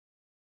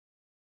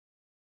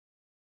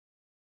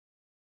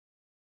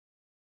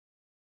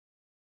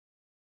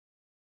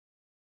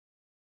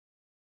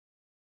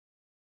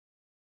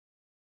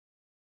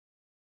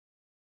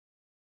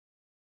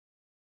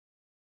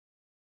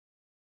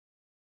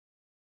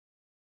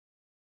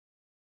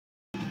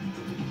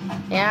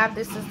Yeah,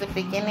 this is the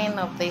beginning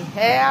of the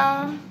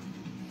hair.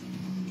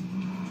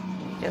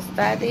 Just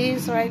start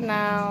this right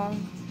now.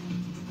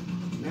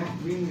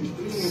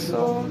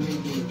 So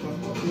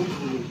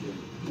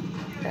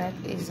that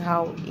is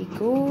how it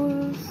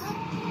goes.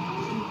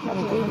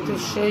 I'm going to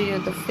show you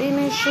the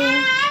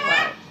finishing.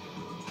 Wow.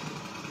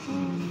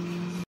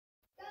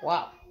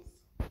 Wow.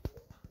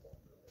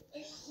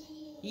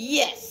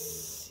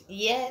 Yes.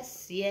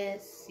 Yes,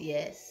 yes,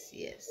 yes,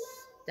 yes.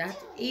 That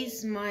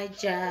is my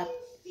job.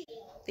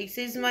 This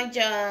is my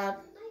job.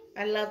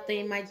 I love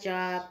doing my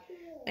job.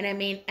 And I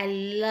mean, I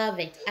love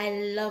it. I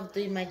love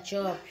doing my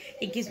job.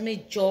 It gives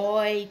me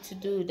joy to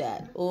do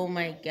that. Oh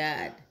my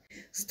God.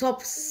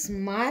 Stop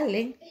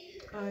smiling.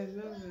 I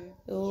love it.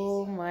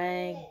 Oh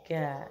my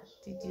God.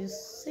 Did you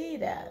see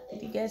that?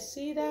 Did you guys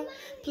see that?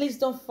 Please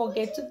don't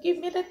forget to give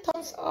me the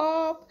thumbs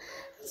up.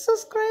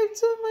 Subscribe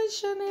to my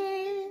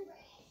channel.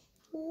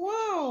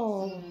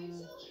 Wow.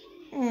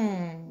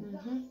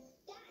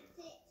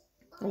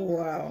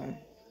 Wow.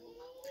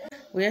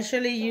 We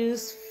actually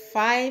use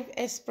 5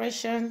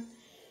 expressions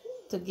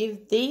to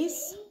give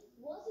this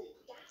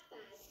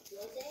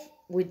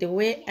with the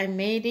way I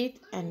made it,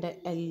 and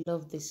I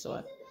love this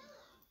one.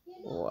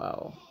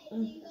 Wow.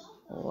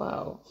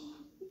 Wow.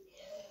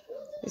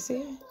 You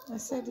see, I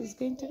said it's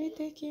going to be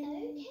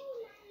taken.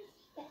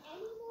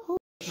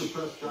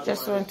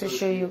 Just want to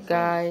show you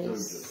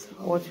guys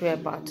what we're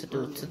about to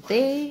do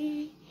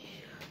today.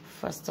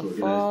 First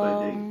of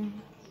all,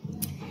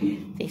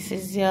 this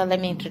is your, let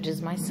me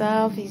introduce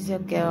myself. This is your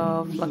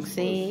girl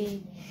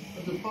Floxy.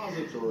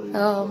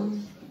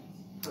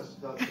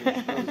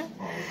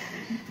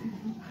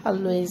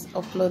 Always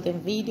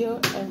uploading video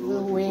every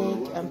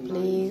week, and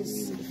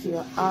please, if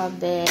you're out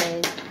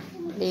there,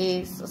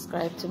 please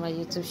subscribe to my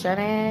YouTube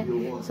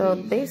channel. So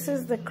this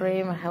is the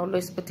cream. I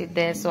always put it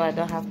there so I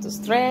don't have to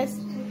stress.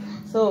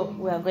 So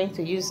we are going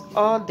to use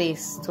all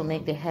this to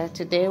make the hair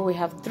today. We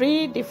have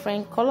 3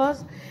 different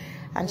colors,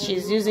 and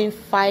she's using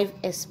 5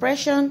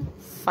 expression.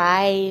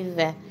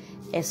 5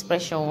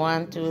 expression,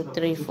 1, 2,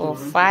 3, 4,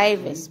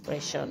 5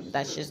 expression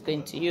that she's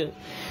going to use.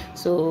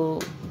 So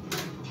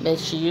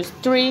let's she use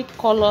 3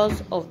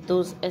 colors of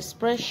those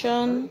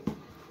expression.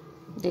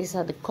 These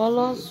are the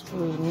colors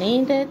we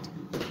needed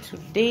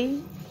today.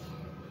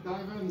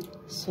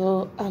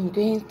 So I'm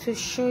going to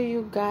show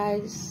you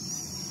guys.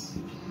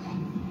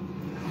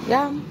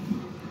 Yeah,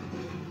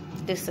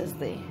 this is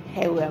the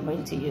hair we are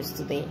going to use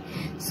today.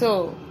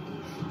 So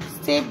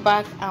stay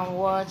back and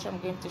watch. I'm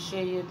going to show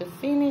you the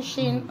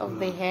finishing of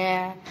the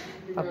hair.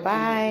 Bye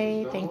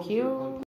bye. Thank you.